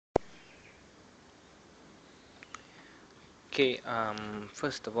Okay,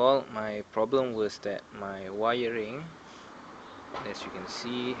 first of all, my problem was that my wiring, as you can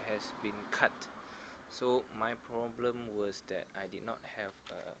see, has been cut. So my problem was that I did not have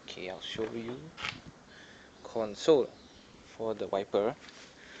a, okay, I'll show you, console for the wiper.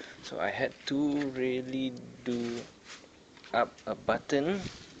 So I had to really do up a button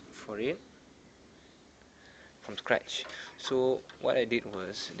for it from scratch. So what I did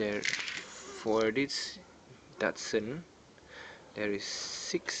was, there for this Datsun there is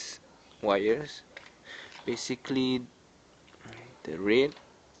 6 wires, basically the red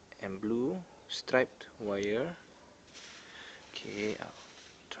and blue striped wire. Okay, I'll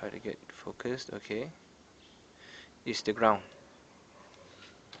try to get it focused. Okay, is the ground.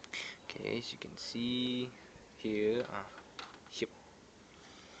 Okay, as you can see here, yep,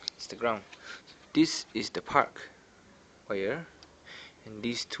 it's the ground. This is the park wire, and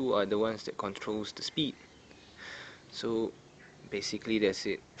these two are the ones that controls the speed. So basically that's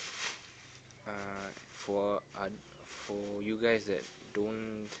it. For you guys that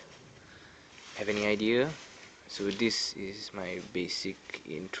don't have any idea, so this is my basic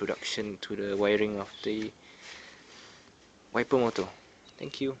introduction to the wiring of the wiper motor.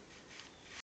 Thank you.